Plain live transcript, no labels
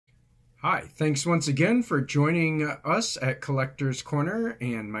Hi, thanks once again for joining us at Collector's Corner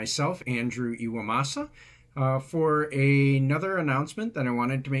and myself, Andrew Iwamasa, for another announcement that I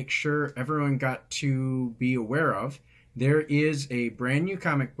wanted to make sure everyone got to be aware of. There is a brand new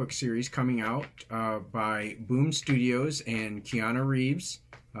comic book series coming out by Boom Studios and Keanu Reeves.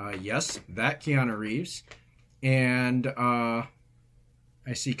 Yes, that Keanu Reeves. And I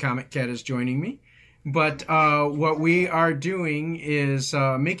see Comic Cat is joining me. But what we are doing is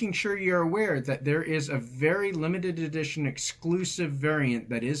making sure you're aware that there is a very limited edition exclusive variant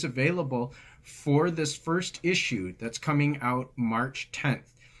that is available for this first issue that's coming out March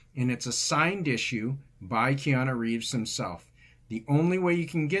 10th. And it's a signed issue by Keanu Reeves himself. The only way you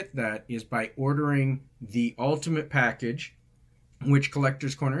can get that is by ordering the Ultimate Package, which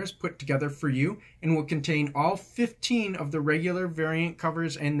Collector's Corner has put together for you, and will contain all 15 of the regular variant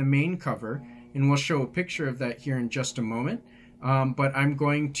covers and the main cover. And we'll show a picture of that here in just a moment. But I'm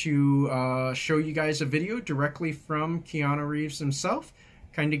going to show you guys a video directly from Keanu Reeves himself,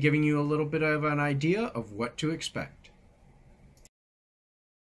 kind of giving you a little bit of an idea of what to expect.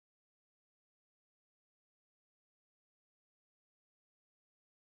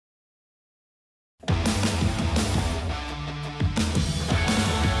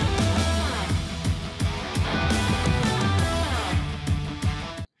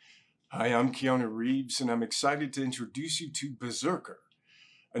 Hi, I'm Keanu Reeves, and I'm excited to introduce you to Brzrkr,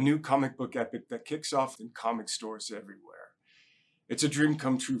 a new comic book epic that kicks off in comic stores everywhere. It's a dream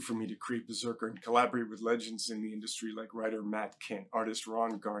come true for me to create Brzrkr and collaborate with legends in the industry like writer Matt Kindt, artist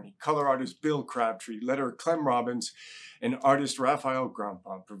Ron Garney, color artist Bill Crabtree, letterer Clem Robbins, and artist Raphael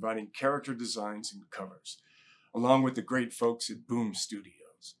Grandpont, providing character designs and covers, along with the great folks at Boom Studios.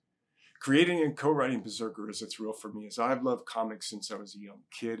 Creating and co-writing Brzrkr is a thrill for me, as I've loved comics since I was a young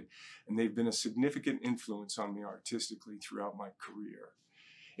kid, and they've been a significant influence on me artistically throughout my career.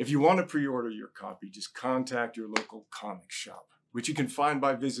 If you want to pre-order your copy, just contact your local comic shop, which you can find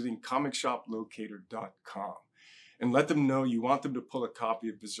by visiting comicshoplocator.com, and let them know you want them to pull a copy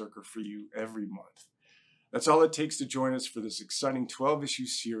of Brzrkr for you every month. That's all it takes to join us for this exciting 12-issue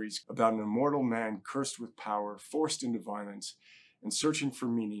series about an immortal man cursed with power, forced into violence, and searching for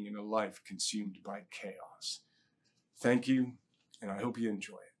meaning in a life consumed by chaos. Thank you, and I hope you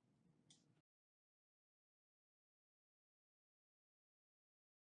enjoy it.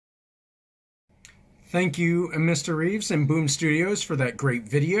 Thank you, Mr. Reeves and Boom Studios, for that great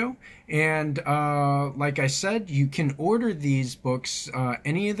video. And like I said, you can order these books,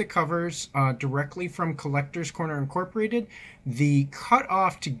 any of the covers, directly from Collector's Corner Incorporated. The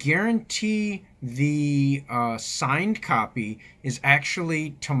cutoff to guarantee the signed copy is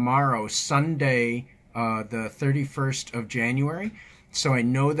actually tomorrow, Sunday, the 31st of January. So I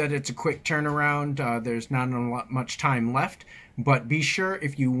know that it's a quick turnaround. There's not much time left. But be sure,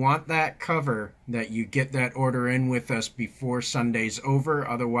 if you want that cover, that you get that order in with us before Sunday's over.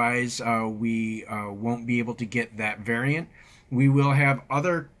 Otherwise, we won't be able to get that variant. We will have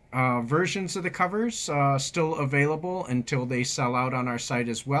other versions of the covers still available until they sell out on our site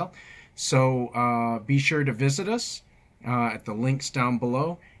as well. So be sure to visit us at the links down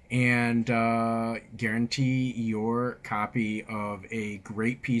below and guarantee your copy of a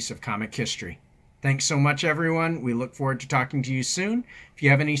great piece of comic history. Thanks so much, everyone. We look forward to talking to you soon. If you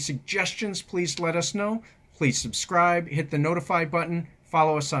have any suggestions, please let us know. Please subscribe, hit the notify button,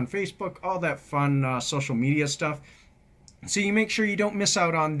 follow us on Facebook, all that fun social media stuff, so you make sure you don't miss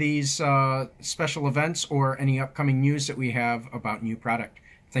out on these special events or any upcoming news that we have about new product.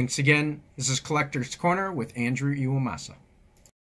 Thanks again. This is Collector's Corner with Andrew Iwamasa.